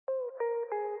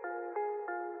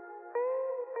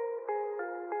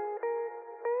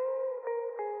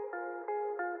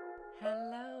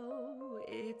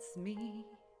it's me.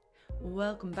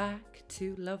 Welcome back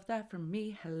to Love That From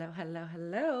Me. Hello, hello,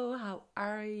 hello. How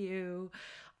are you?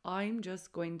 I'm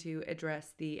just going to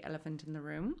address the elephant in the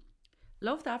room.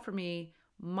 Love That For Me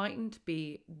mightn't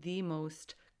be the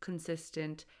most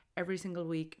consistent every single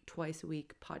week, twice a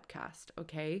week podcast,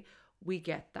 okay? We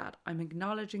get that. I'm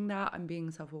acknowledging that. I'm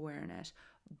being self-aware in it.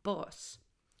 But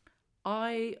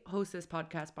I host this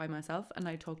podcast by myself and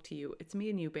I talk to you. It's me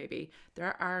and you, baby.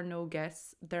 There are no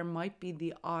guests. There might be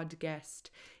the odd guest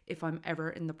if I'm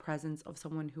ever in the presence of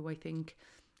someone who I think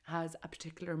has a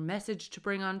particular message to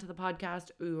bring onto the podcast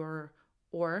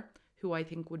or who I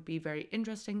think would be very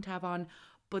interesting to have on.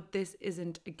 But this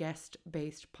isn't a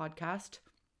guest-based podcast.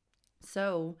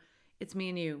 So it's me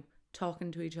and you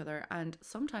talking to each other. And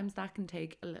sometimes that can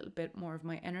take a little bit more of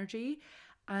my energy.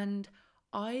 And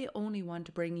I only want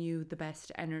to bring you the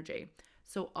best energy.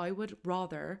 So I would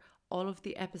rather all of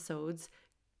the episodes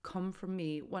come from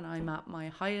me when I'm at my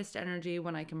highest energy,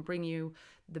 when I can bring you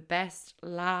the best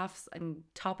laughs and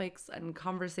topics and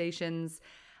conversations,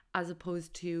 as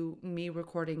opposed to me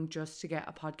recording just to get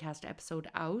a podcast episode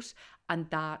out and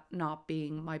that not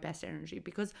being my best energy.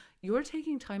 Because you're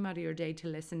taking time out of your day to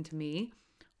listen to me.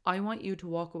 I want you to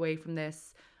walk away from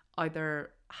this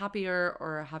either happier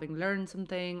or having learned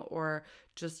something or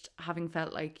just having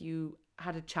felt like you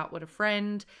had a chat with a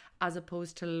friend, as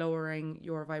opposed to lowering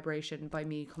your vibration by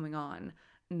me coming on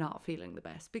not feeling the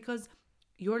best. Because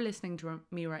you're listening to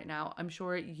me right now, I'm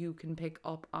sure you can pick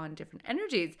up on different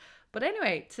energies. But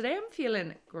anyway, today I'm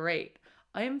feeling great.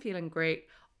 I am feeling great.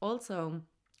 Also,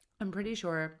 I'm pretty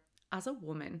sure as a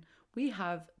woman, we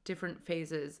have different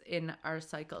phases in our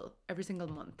cycle every single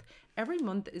month. Every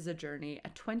month is a journey, a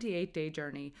 28-day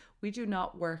journey. We do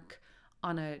not work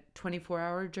on a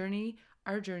 24-hour journey.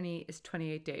 Our journey is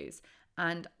 28 days.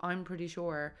 And I'm pretty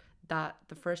sure that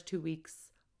the first 2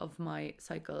 weeks of my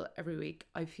cycle every week,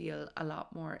 I feel a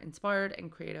lot more inspired and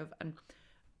creative and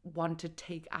want to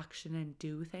take action and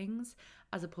do things,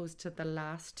 as opposed to the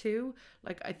last two.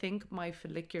 Like, I think my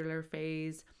follicular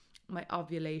phase, my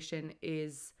ovulation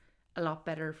is a lot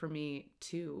better for me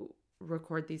to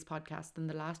record these podcasts than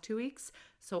the last 2 weeks.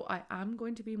 So I am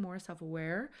going to be more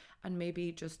self-aware and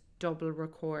maybe just double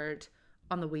record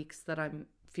on the weeks that I'm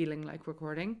feeling like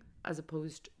recording, as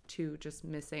opposed to just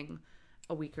missing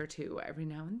a week or two every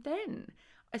now and then.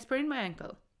 I sprained my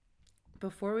ankle.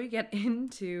 Before we get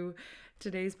into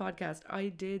today's podcast, I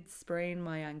did sprain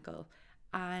my ankle.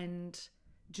 And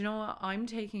do you know what? I'm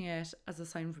taking it as a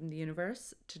sign from the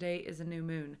universe. Today is a new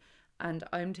moon. And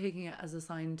I'm taking it as a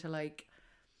sign to like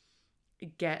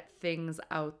get things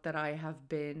out that I have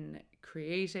been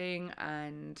creating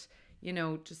and, you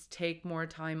know, just take more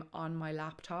time on my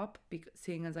laptop,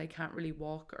 seeing as I can't really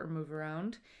walk or move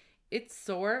around. It's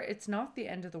sore. It's not the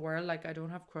end of the world. Like, I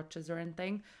don't have crutches or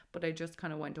anything, but I just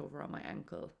kind of went over on my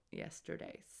ankle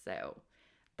yesterday. So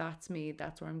that's me.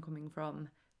 That's where I'm coming from.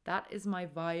 That is my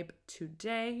vibe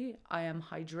today. I am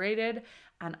hydrated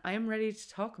and I am ready to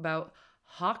talk about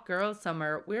hot girl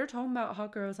summer. We're talking about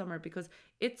hot girl summer because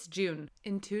it's June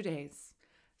in 2 days.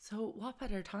 So what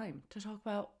better time to talk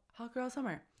about hot girl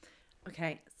summer?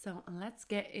 Okay, so let's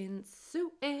get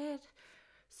into it.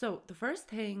 So the first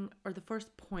thing, or the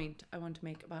first point I want to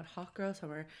make about hot girl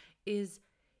summer is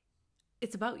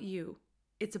it's about you.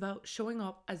 It's about showing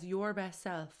up as your best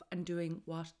self and doing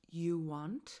what you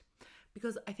want.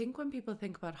 Because I think when people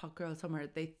think about hot girl summer,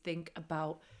 they think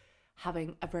about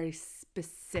having a very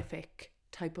specific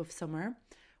type of summer.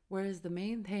 Whereas the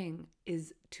main thing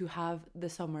is to have the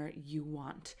summer you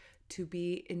want, to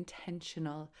be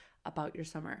intentional about your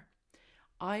summer.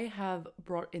 I have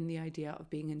brought in the idea of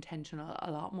being intentional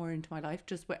a lot more into my life,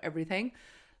 just with everything.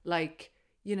 Like,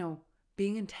 you know,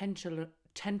 being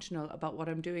intentional about what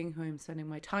I'm doing, who I'm spending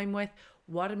my time with,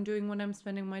 what I'm doing when I'm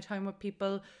spending my time with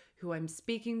people, who I'm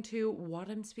speaking to, what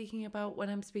I'm speaking about when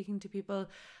I'm speaking to people,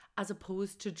 as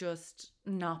opposed to just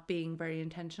not being very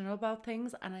intentional about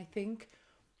things. And I think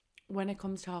when it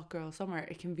comes to hot girl summer,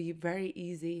 it can be very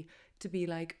easy to be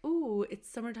like, oh, it's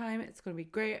summertime, it's going to be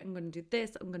great, I'm going to do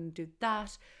this, I'm going to do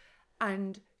that.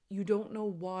 And you don't know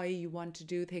why you want to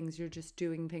do things, you're just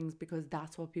doing things because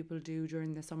that's what people do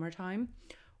during the summertime.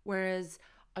 Whereas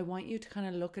I want you to kind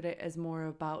of look at it as more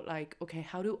about like, okay,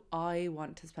 how do I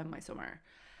want to spend my summer?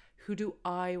 Who do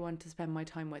I want to spend my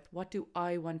time with? What do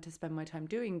I want to spend my time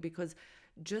doing? Because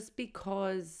just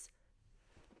because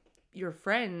your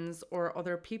friends or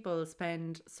other people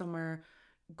spend summer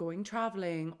going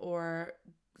traveling or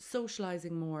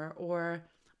socializing more or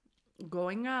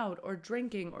going out or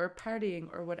drinking or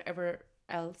partying or whatever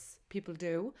else people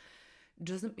do,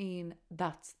 doesn't mean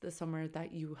that's the summer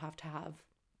that you have to have.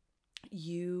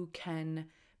 You can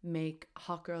make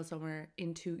hot girl summer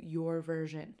into your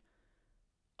version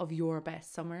of your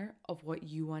best summer, of what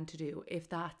you want to do. If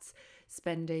that's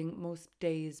spending most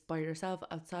days by yourself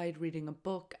outside reading a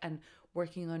book and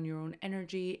working on your own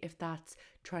energy, if that's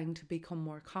trying to become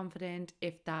more confident,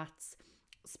 if that's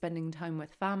spending time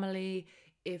with family,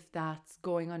 if that's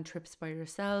going on trips by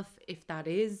yourself, if that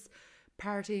is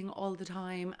partying all the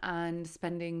time and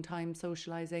spending time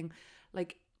socializing,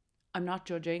 like, I'm not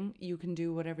judging. You can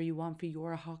do whatever you want for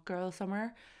your hot girl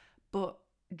summer, but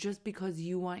just because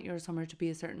you want your summer to be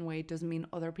a certain way doesn't mean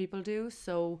other people do.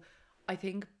 So I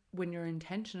think when you're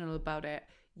intentional about it,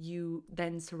 you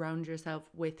then surround yourself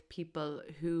with people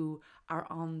who are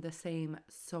on the same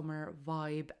summer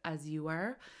vibe as you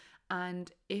are.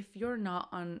 And if you're not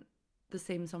on the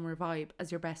same summer vibe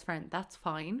as your best friend, that's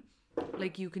fine.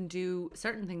 Like, you can do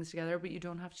certain things together, but you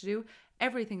don't have to do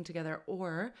everything together,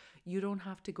 or you don't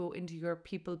have to go into your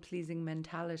people pleasing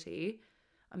mentality.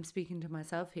 I'm speaking to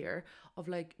myself here, of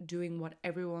like doing what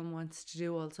everyone wants to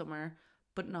do all summer,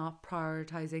 but not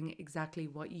prioritizing exactly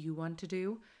what you want to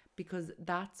do, because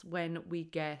that's when we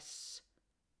get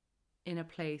in a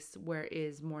place where it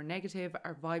is more negative,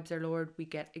 our vibes are lowered, we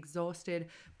get exhausted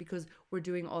because we're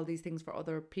doing all these things for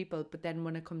other people, but then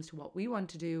when it comes to what we want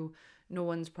to do, no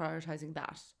one's prioritizing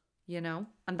that,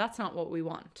 and that's not what we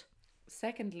want.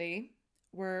 Secondly,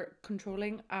 we're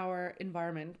controlling our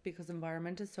environment, because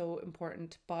environment is so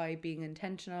important, by being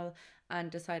intentional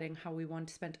and deciding how we want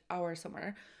to spend our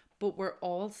summer, but we're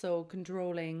also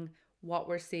controlling what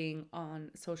we're seeing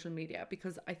on social media,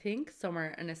 because I think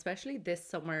summer, and especially this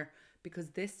summer,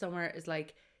 because this summer is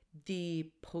like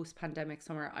the post-pandemic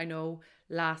summer. I know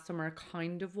last summer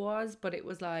kind of was, but it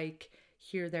was like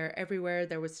here, there, everywhere.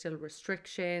 There was still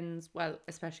restrictions. Well,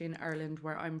 especially in Ireland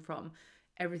where I'm from,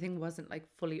 everything wasn't like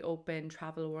fully open.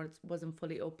 Travel wasn't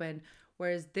fully open.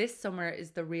 Whereas this summer is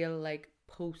the real like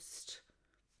post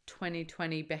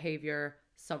 2020 behavior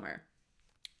summer.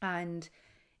 And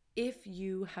if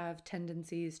you have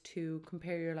tendencies to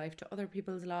compare your life to other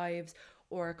people's lives,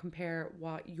 or compare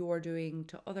what you're doing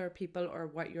to other people or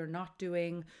what you're not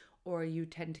doing, or you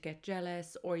tend to get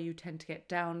jealous, or you tend to get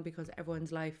down because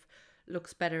everyone's life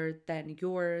looks better than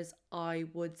yours, I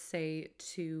would say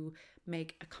to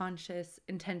make a conscious,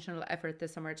 intentional effort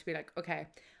this summer to be like, okay,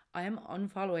 I am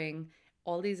unfollowing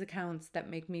all these accounts that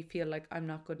make me feel like I'm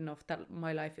not good enough, that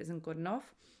my life isn't good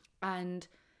enough. And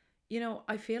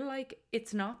I feel like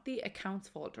it's not the account's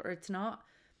fault, or it's not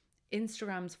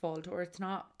Instagram's fault, or it's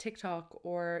not TikTok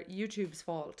or YouTube's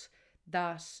fault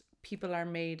that people are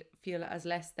made feel as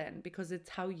less than, because it's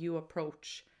how you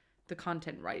approach the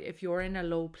content, right? If you're in a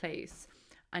low place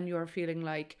and you're feeling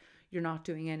like you're not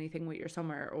doing anything with your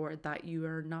summer, or that you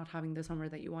are not having the summer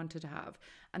that you wanted to have,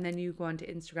 and then you go onto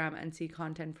Instagram and see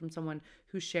content from someone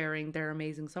who's sharing their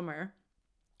amazing summer,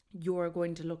 you're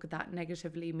going to look at that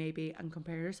negatively maybe and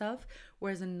compare yourself.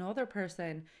 Whereas another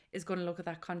person is going to look at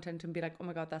that content and be like, oh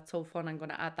my God, that's so fun, I'm going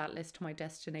to add that list to my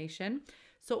destination.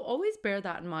 So always bear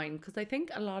that in mind, because I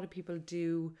think a lot of people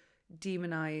do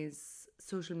demonize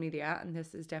social media, and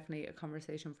this is definitely a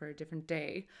conversation for a different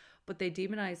day, but they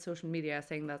demonize social media,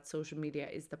 saying that social media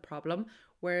is the problem.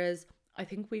 Whereas I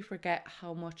think we forget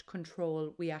how much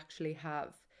control we actually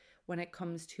have when it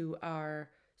comes to our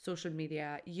social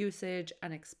media usage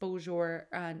and exposure.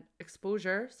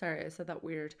 Sorry, I said that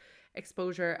weird.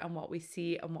 Exposure, and what we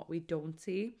see and what we don't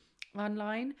see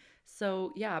online.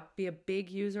 So yeah, be a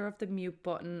big user of the mute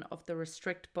button, of the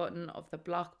restrict button, of the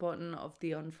block button, of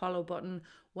the unfollow button,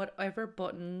 whatever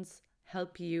buttons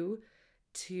help you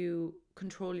to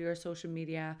control your social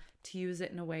media, to use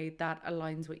it in a way that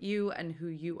aligns with you and who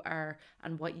you are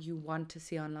and what you want to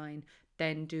see online,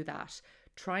 then do that.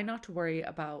 Try not to worry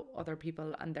about other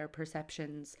people and their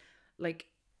perceptions. Like,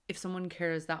 if someone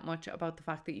cares that much about the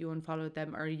fact that you unfollowed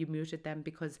them or you muted them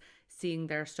because seeing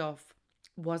their stuff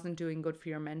wasn't doing good for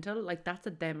your mental, like, that's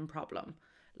a them problem.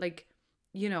 Like,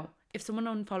 if someone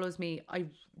unfollows me, I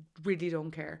really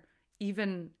don't care.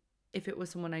 Even if it was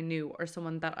someone I knew or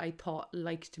someone that I thought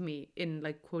liked me, in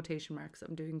like quotation marks.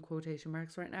 I'm doing quotation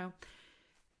marks right now.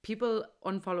 People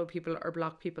unfollow people or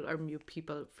block people or mute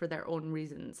people for their own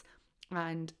reasons.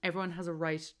 And everyone has a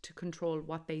right to control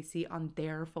what they see on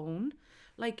their phone.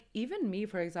 Like, even me,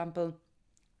 for example,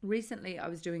 recently I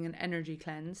was doing an energy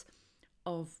cleanse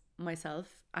of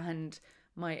myself and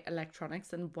my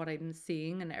electronics and what I'm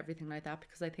seeing and everything like that,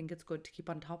 because I think it's good to keep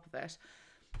on top of it.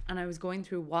 And I was going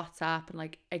through WhatsApp and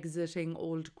like exiting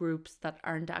old groups that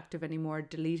aren't active anymore,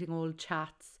 deleting old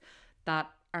chats that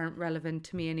aren't relevant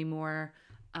to me anymore.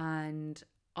 And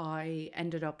I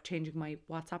ended up changing my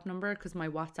WhatsApp number, because my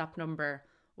WhatsApp number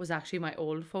was actually my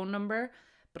old phone number.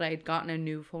 but I had gotten a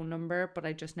new phone number, but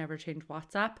I just never changed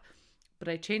WhatsApp. But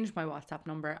I changed my WhatsApp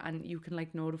number, and you can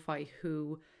like notify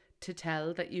who to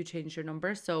tell that you changed your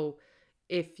number. So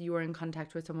if you were in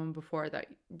contact with someone before that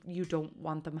you don't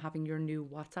want them having your new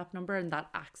WhatsApp number and that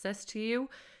access to you,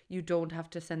 you don't have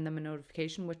to send them a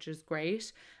notification, which is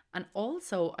great. And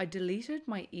also, I deleted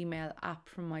my email app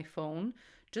from my phone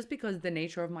just because the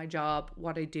nature of my job,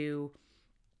 what I do,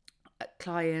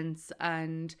 clients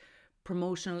and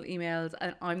promotional emails,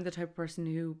 and I'm the type of person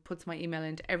who puts my email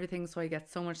into everything, so I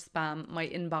get so much spam. My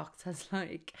inbox has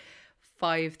like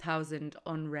 5,000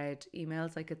 unread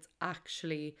emails. Like, it's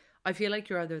actually, I feel like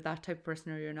you're either that type of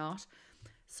person or you're not.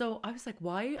 So I was like,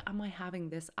 why am I having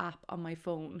this app on my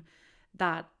phone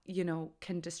that, you know,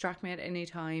 can distract me at any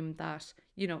time, that,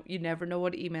 you know, you never know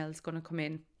what email is going to come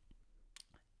in?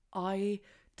 I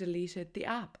deleted the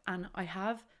app, and I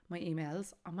have my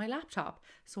emails on my laptop.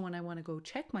 So when I want to go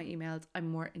check my emails,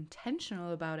 I'm more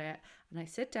intentional about it. And I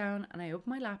sit down and I open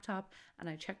my laptop and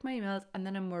I check my emails, and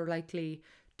then I'm more likely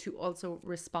to also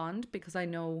respond because I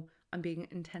know I'm being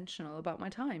intentional about my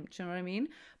time. Do you know what I mean?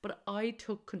 But I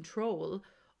took control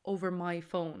over my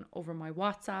phone, over my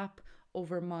WhatsApp,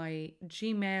 over my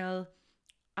Gmail,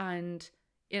 and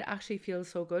it actually feels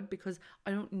so good because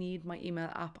I don't need my email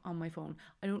app on my phone.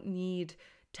 I don't need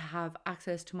to have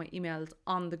access to my emails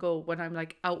on the go when I'm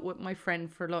like out with my friend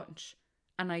for lunch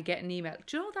and I get an email.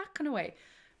 Do you know, that kind of way?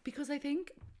 Because I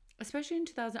think, especially in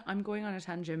 2000, I'm going on a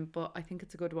tangent, but I think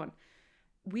it's a good one.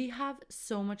 We have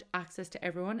so much access to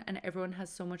everyone, and everyone has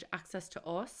so much access to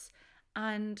us.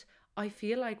 And I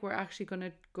feel like we're actually going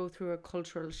to go through a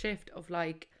cultural shift of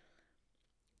like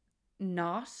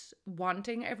not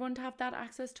wanting everyone to have that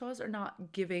access to us, or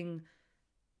not giving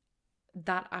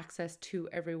that access to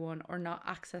everyone, or not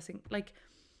accessing, like,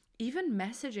 even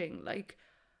messaging. Like,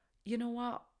 you know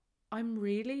what?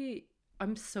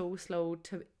 I'm so slow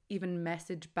to even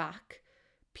message back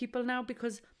people now,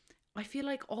 because I feel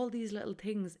like all these little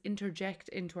things interject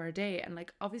into our day. And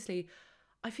like, obviously,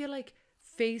 I feel like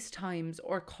FaceTimes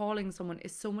or calling someone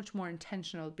is so much more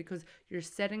intentional because you're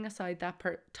setting aside that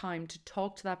time to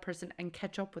talk to that person and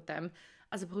catch up with them,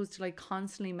 as opposed to like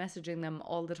constantly messaging them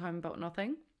all the time about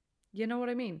nothing. You know what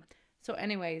I mean? So,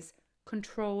 anyways,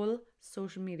 control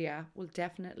social media will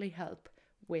definitely help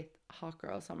with Hot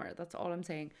Girl Summer. That's all I'm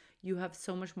saying. You have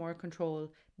so much more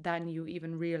control than you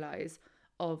even realize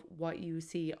of what you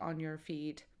see on your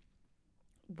feed,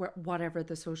 whatever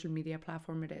the social media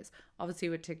platform it is. Obviously,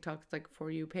 with TikTok, it's like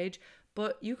For You page,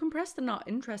 but you can press the not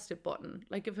interested button.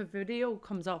 Like, if a video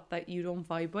comes up that you don't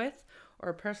vibe with, or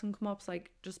a person come up,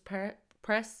 like, just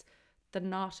press the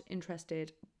not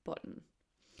interested button.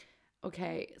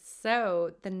 Okay,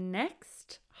 so the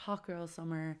next Hot Girl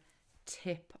Summer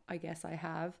tip I guess I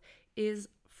have is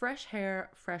fresh hair,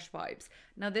 fresh vibes.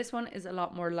 Now, this one is a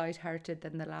lot more lighthearted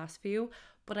than the last few,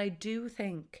 but I do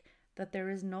think that there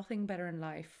is nothing better in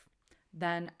life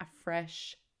than a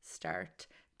fresh start,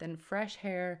 than fresh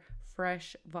hair,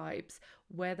 fresh vibes.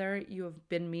 Whether you have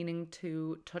been meaning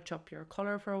to touch up your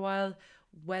color for a while,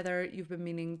 whether you've been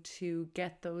meaning to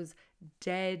get those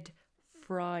dead,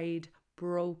 fried,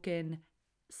 broken,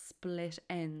 split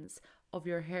ends of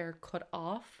your hair cut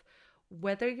off,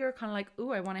 whether you're kind of like,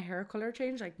 oh, I want a hair color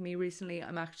change. Like me recently,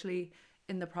 I'm actually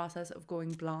in the process of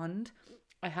going blonde.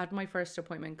 I had my first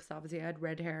appointment because obviously I had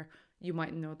red hair. You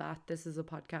might know that. This is a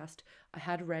podcast. I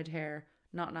had red hair,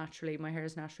 not naturally. My hair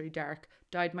is naturally dark.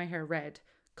 Dyed my hair red,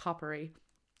 coppery.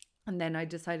 And then I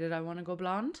decided I want to go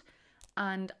blonde.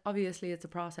 And obviously it's a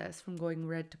process from going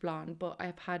red to blonde. But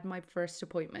I've had my first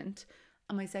appointment,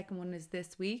 and my second one is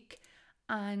this week.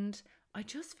 And I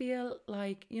just feel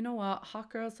like, you know what, Hot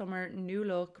Girl Summer, new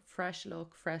look, fresh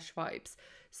vibes.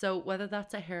 So whether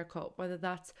that's a haircut, whether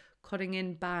that's cutting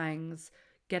in bangs,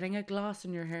 getting a gloss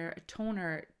in your hair, a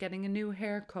toner, getting a new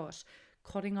haircut,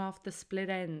 cutting off the split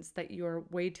ends that you're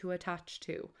way too attached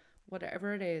to,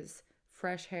 whatever it is,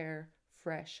 fresh hair,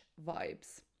 fresh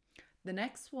vibes. The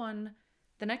next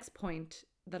point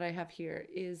that I have here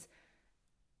is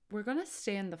we're going to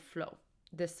stay in the flow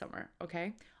this summer,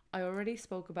 okay? I already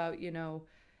spoke about, you know,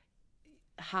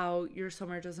 how your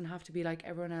summer doesn't have to be like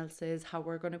everyone else's, how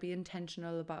we're going to be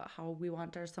intentional about how we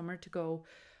want our summer to go.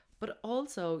 But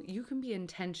also, you can be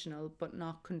intentional but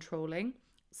not controlling.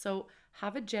 So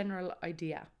have a general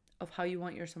idea of how you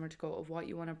want your summer to go, of what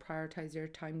you want to prioritize your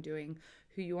time doing,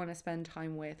 who you want to spend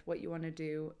time with, what you want to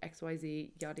do,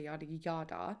 XYZ, yada, yada,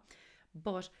 yada.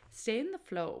 But stay in the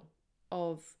flow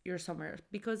of your summer,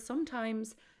 because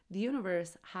sometimes the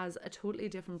universe has a totally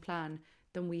different plan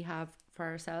than we have for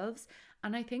ourselves.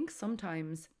 And I think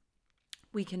sometimes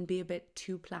we can be a bit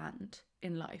too planned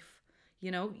in life.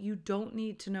 You know, you don't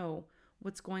need to know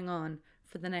what's going on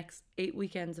for the next 8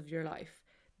 weekends of your life.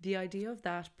 The idea of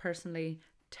that personally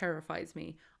terrifies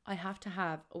me. I have to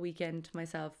have a weekend to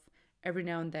myself every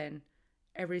now and then.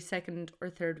 Every second or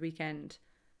third weekend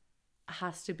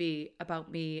has to be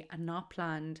about me and not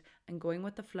planned, and going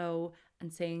with the flow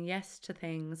and saying yes to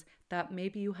things that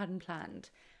maybe you hadn't planned.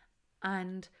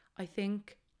 And I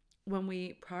think when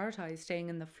we prioritize staying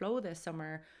in the flow this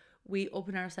summer, we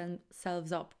open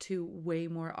ourselves up to way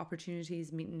more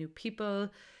opportunities, meeting new people,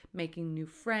 making new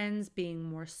friends, being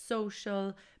more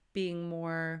social, being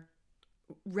more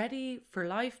ready for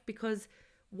life. Because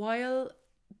while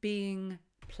being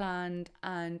planned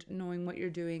and knowing what you're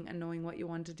doing and knowing what you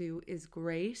want to do is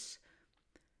great,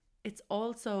 it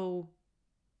also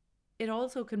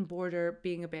can border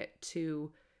being a bit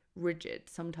too rigid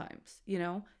sometimes,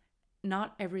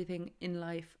 Not everything in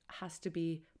life has to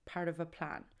be part of a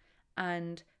plan.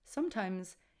 And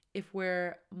sometimes if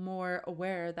we're more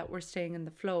aware that we're staying in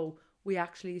the flow, we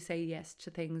actually say yes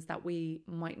to things that we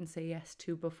mightn't say yes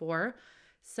to before.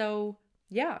 So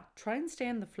yeah, try and stay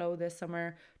in the flow this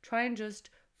summer. Try and just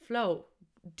flow.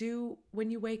 Do, when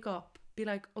you wake up, be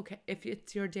like, okay, if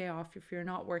it's your day off, if you're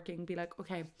not working, be like,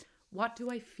 okay, what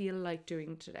do I feel like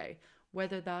doing today?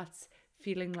 Whether that's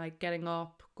feeling like getting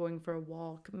up, going for a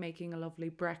walk, making a lovely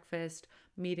breakfast,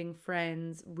 meeting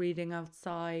friends, reading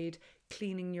outside,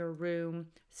 cleaning your room,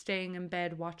 staying in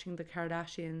bed, watching the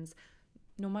Kardashians.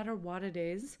 No matter what it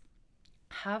is,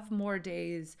 have more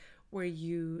days where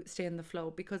you stay in the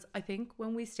flow. Because I think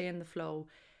when we stay in the flow,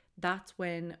 that's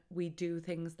when we do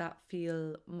things that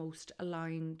feel most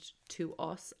aligned to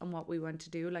us and what we want to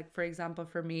do. Like, for example,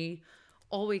 for me,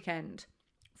 all weekend,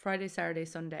 Friday, Saturday,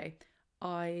 Sunday,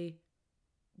 I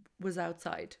was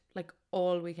outside like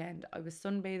all weekend. I was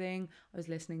sunbathing, I was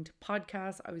listening to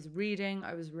podcasts, I was reading,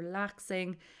 I was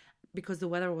relaxing because the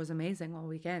weather was amazing all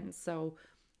weekend. So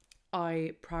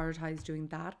I prioritized doing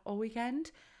that all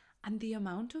weekend. And the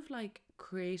amount of like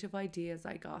creative ideas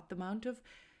I got, the amount of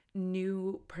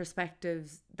new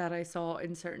perspectives that I saw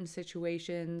in certain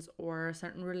situations or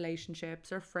certain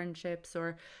relationships or friendships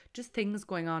or just things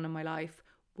going on in my life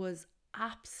was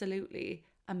absolutely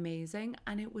amazing.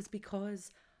 And it was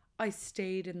because I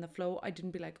stayed in the flow. I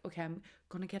didn't be like, okay, I'm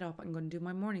going to get up, I'm going to do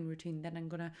my morning routine, then I'm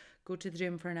going to go to the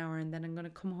gym for an hour, and then I'm going to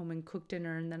come home and cook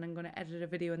dinner, and then I'm going to edit a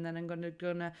video, and then I'm going to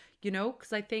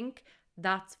because I think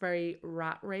that's very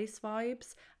rat race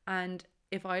vibes. And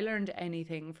if I learned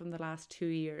anything from the last 2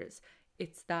 years,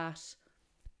 it's that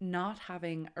not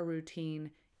having a routine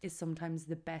is sometimes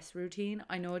the best routine.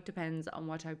 I know it depends on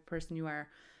what type of person you are,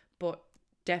 but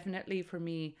definitely for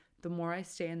me, the more I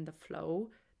stay in the flow,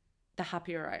 the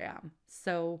happier I am.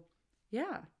 So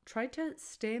yeah, try to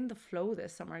stay in the flow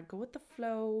this summer. Go with the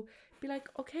flow. Be like,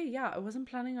 okay, yeah, I wasn't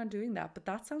planning on doing that, but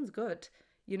that sounds good,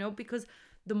 because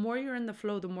the more you're in the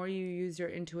flow, the more you use your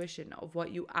intuition of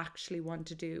what you actually want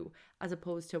to do, as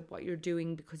opposed to what you're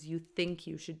doing because you think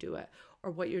you should do it,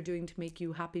 or what you're doing to make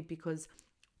you happy because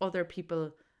other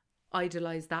people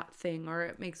idolize that thing, or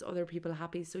it makes other people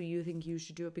happy, so you think you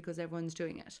should do it because everyone's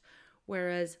doing it.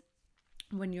 Whereas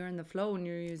when you're in the flow and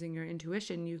you're using your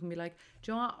intuition, you can be like,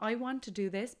 do you know what? I want to do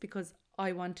this because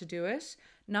I want to do it,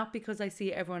 not because I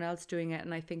see everyone else doing it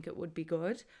and I think it would be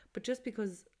good, but just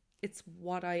because it's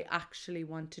what I actually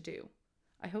want to do.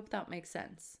 I hope that makes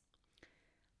sense.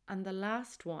 And the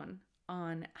last one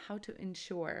on how to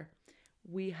ensure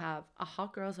we have a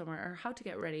hot girl summer, or how to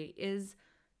get ready, is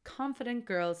confident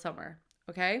girl summer.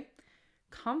 Okay?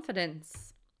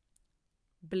 Confidence,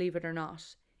 believe it or not,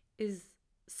 is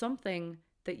something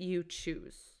that you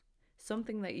choose,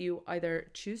 something that you either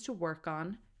choose to work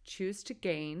on, choose to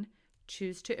gain,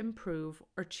 choose to improve,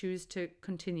 or choose to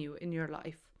continue in your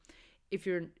life. If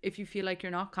you feel like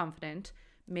you're not confident,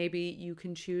 maybe you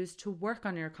can choose to work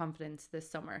on your confidence this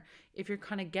summer. If you're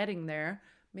kind of getting there,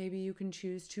 maybe you can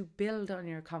choose to build on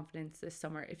your confidence this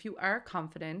summer. If you are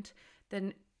confident,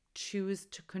 then choose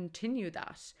to continue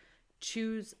that.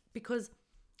 Because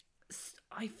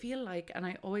I feel like, and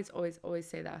I always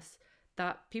say this,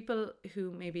 that people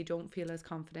who maybe don't feel as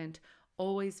confident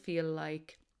always feel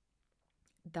like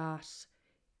that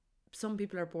some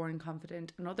people are born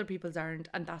confident and other people's aren't,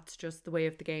 and that's just the way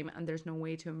of the game and there's no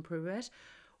way to improve it.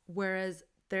 Whereas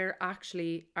there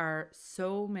actually are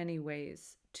so many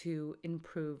ways to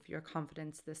improve your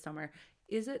confidence this summer.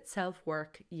 Is it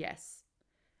self-work? Yes.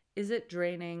 Is it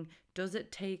draining? Does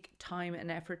it take time and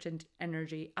effort and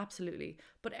energy? Absolutely.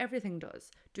 But everything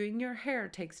does. Doing your hair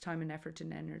takes time and effort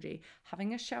and energy.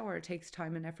 Having a shower takes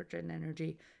time and effort and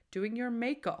energy. Doing your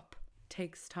makeup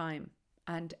takes time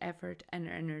and effort and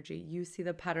energy. You see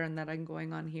the pattern that I'm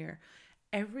going on here.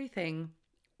 Everything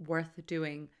worth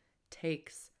doing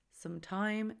takes some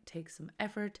time, takes some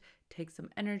effort, takes some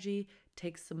energy,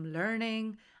 takes some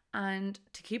learning. And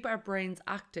to keep our brains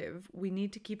active, we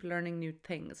need to keep learning new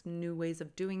things, new ways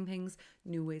of doing things,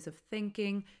 new ways of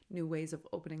thinking, new ways of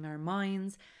opening our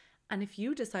minds. And if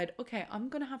you decide, okay, I'm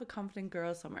going to have a confident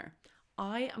girl summer,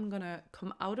 I am going to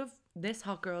come out of this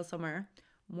hot girl summer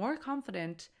more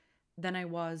confident than I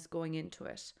was going into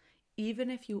it.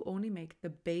 Even if you only make the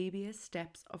babyest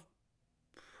steps of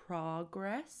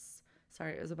progress.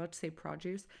 Sorry, I was about to say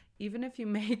produce. Even if you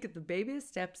make the babyest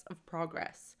steps of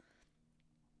progress,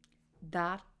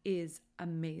 that is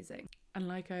amazing. And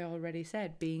like I already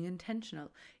said, being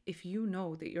intentional. If you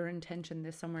know that your intention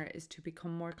this summer is to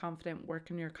become more confident, work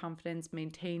on your confidence,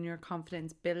 maintain your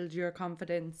confidence, build your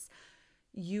confidence,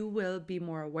 you will be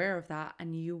more aware of that,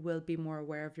 and you will be more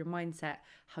aware of your mindset,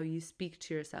 how you speak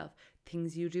to yourself,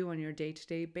 things you do on your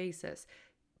day-to-day basis,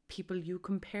 people you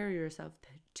compare yourself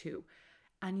to,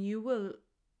 and you will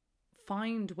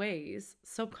find ways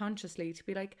subconsciously to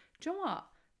be like, do you know what?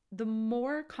 The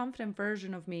more confident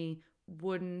version of me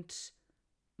wouldn't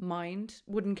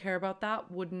care about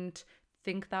that, wouldn't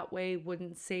think that way,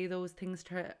 wouldn't say those things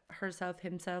to herself,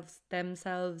 himself,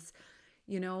 themselves,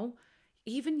 you know.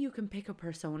 Even you can pick a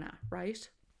persona, right?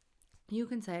 You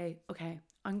can say, okay,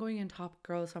 I'm going in top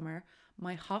girl summer,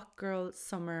 my hot girl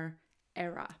summer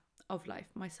era of life,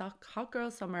 my hot girl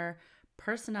summer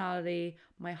personality,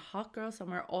 my hot girl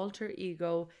summer alter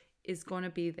ego is going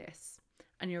to be this.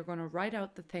 And you're going to write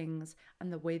out the things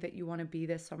and the way that you want to be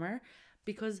this summer,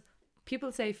 because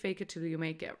people say fake it till you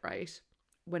make it, right?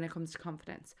 When it comes to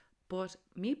confidence. But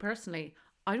me personally,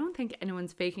 I don't think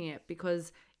anyone's faking it,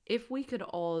 because if we could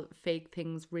all fake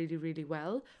things really, really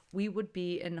well, we would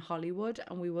be in Hollywood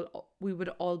and we would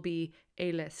all be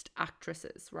A-list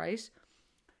actresses, right?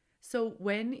 So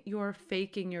when you're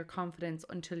faking your confidence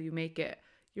until you make it,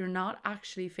 you're not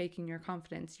actually faking your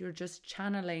confidence. You're just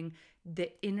channeling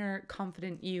the inner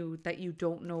confident you that you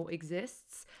don't know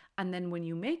exists. And then when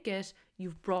you make it,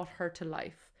 you've brought her to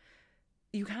life.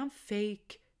 You can't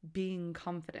fake being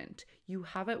confident. You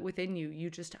have it within you. You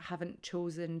just haven't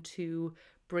chosen to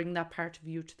bring that part of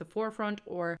you to the forefront,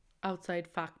 or outside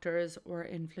factors or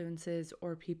influences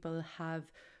or people have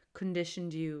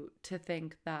conditioned you to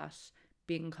think that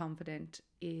being confident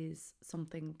is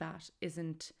something that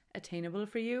isn't attainable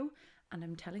for you. And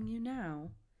I'm telling you now,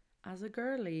 as a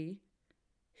girly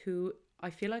who I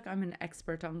feel like I'm an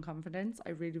expert on confidence,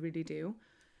 I really, really do,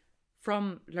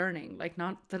 from learning, like,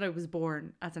 not that I was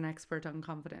born as an expert on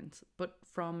confidence, but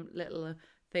from little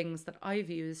things that I've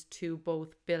used to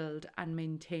both build and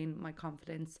maintain my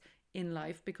confidence in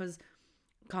life, because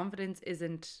confidence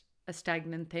isn't a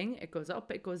stagnant thing. It goes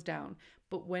up, it goes down.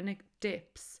 But when it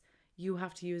dips, you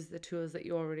have to use the tools that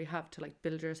you already have to like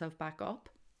build yourself back up.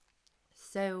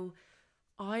 So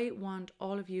I want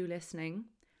all of you listening,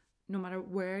 no matter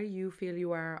where you feel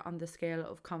you are on the scale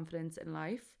of confidence in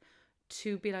life,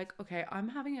 to be like, okay, I'm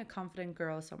having a confident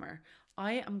girl summer.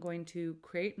 I am going to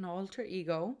create an alter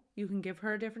ego. You can give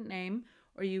her a different name,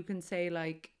 or you can say,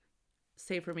 like,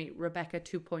 say for me, Rebecca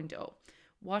 2.0.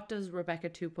 What does Rebecca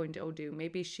 2.0 do?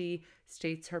 Maybe she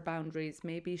states her boundaries.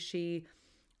 Maybe she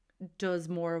does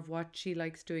more of what she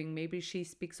likes doing. Maybe she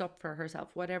speaks up for herself.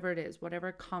 Whatever it is,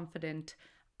 whatever confident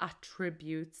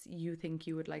attributes you think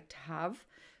you would like to have.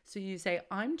 So you say,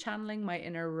 I'm channeling my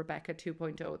inner Rebecca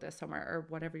 2.0 this summer, or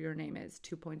whatever your name is,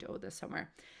 2.0 this summer.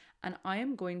 And I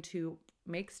am going to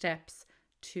make steps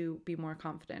to be more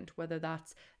confident, whether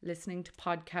that's listening to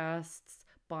podcasts,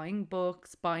 buying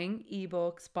books, buying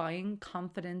ebooks, buying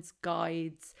confidence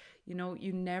guides. You know,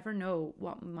 you never know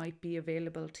what might be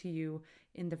available to you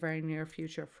in the very near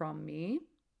future from me.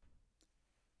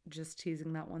 Just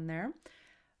teasing that one there.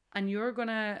 And you're going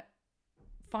to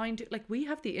find, like, we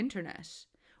have the internet.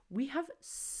 We have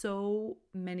so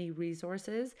many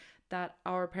resources that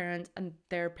our parents and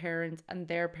their parents and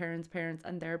their parents' parents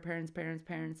and their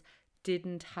parents'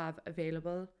 didn't have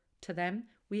available to them.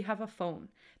 We have a phone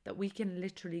that we can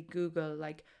literally Google,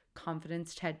 like,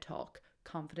 confidence TED Talk,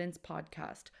 confidence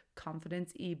podcast,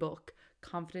 confidence ebook,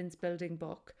 confidence building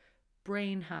book,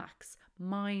 brain hacks,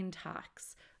 mind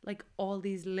hacks, like all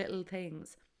these little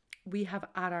things we have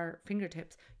at our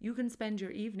fingertips. You can spend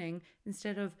your evening,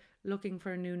 instead of looking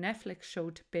for a new Netflix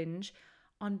show to binge,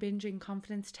 on binging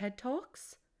confidence TED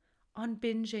Talks, on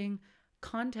binging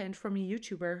content from a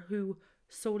YouTuber who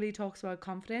solely talks about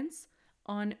confidence,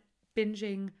 on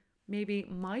binging maybe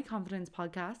my confidence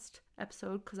podcast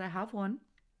episode, because I have one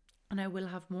and I will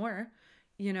have more,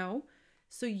 you know.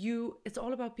 So it's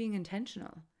all about being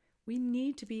intentional. We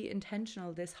need to be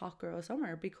intentional this hot girl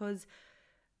summer, because,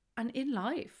 and in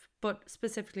life, but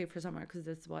specifically for summer, because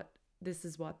this is what this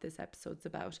is what this episode's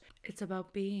about. It's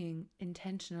about being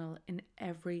intentional in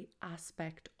every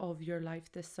aspect of your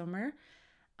life this summer.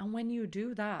 And when you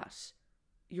do that,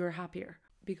 you're happier.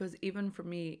 Because even for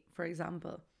me, for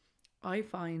example, I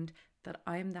find that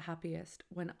I'm the happiest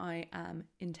when I am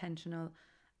intentional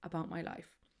about my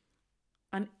life.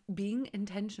 And being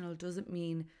intentional doesn't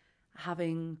mean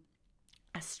having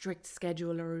a strict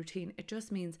schedule or routine. It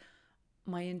just means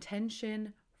my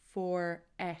intention for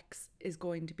X is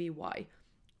going to be Y.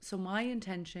 So my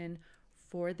intention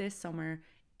for this summer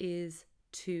is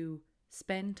to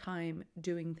spend time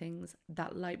doing things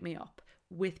that light me up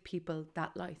with people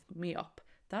that light me up.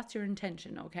 That's your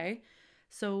intention, okay?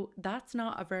 So that's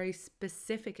not a very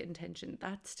specific intention.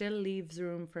 That still leaves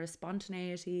room for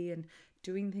spontaneity and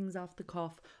doing things off the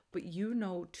cuff, but you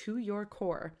know to your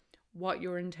core what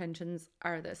your intentions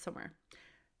are this summer.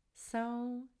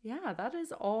 So yeah, that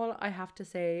is all I have to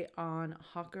say on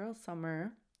Hot Girl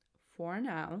Summer for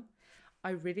now.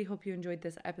 I really hope you enjoyed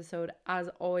this episode. As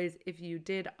always, if you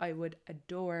did, I would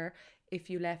adore if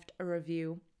you left a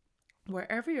review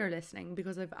wherever you're listening,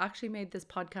 because I've actually made this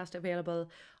podcast available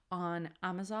on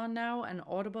Amazon now and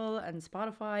Audible and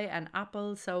Spotify and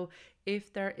Apple. So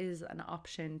if there is an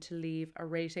option to leave a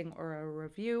rating or a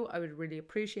review, I would really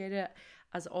appreciate it.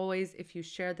 As always, if you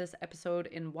share this episode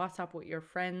in WhatsApp with your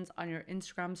friends, on your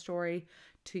Instagram story,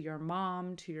 to your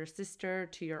mom, to your sister,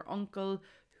 to your uncle,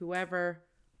 whoever,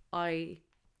 I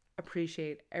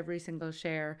appreciate every single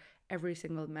share, every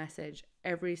single message,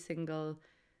 every single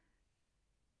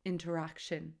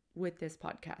interaction with this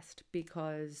podcast,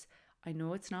 because I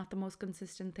know it's not the most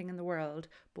consistent thing in the world,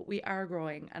 but we are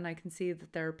growing, and I can see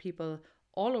that there are people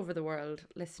all over the world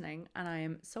listening, and I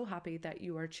am so happy that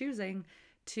you are choosing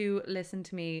to listen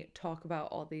to me talk about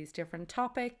all these different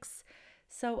topics.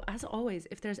 So as always,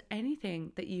 if there's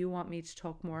anything that you want me to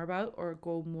talk more about or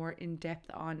go more in depth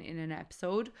on in an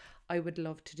episode, I would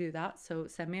love to do that. So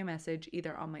send me a message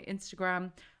either on my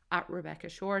Instagram at Rebecca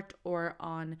Short or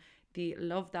on the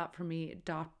Love That For Me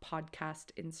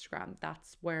 .podcast Instagram.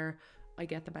 That's where I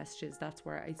get the messages. That's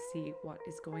where I see what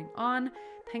is going on.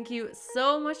 Thank you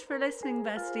so much for listening,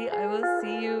 bestie. I will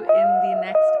see you in the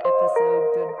next episode.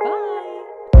 Goodbye.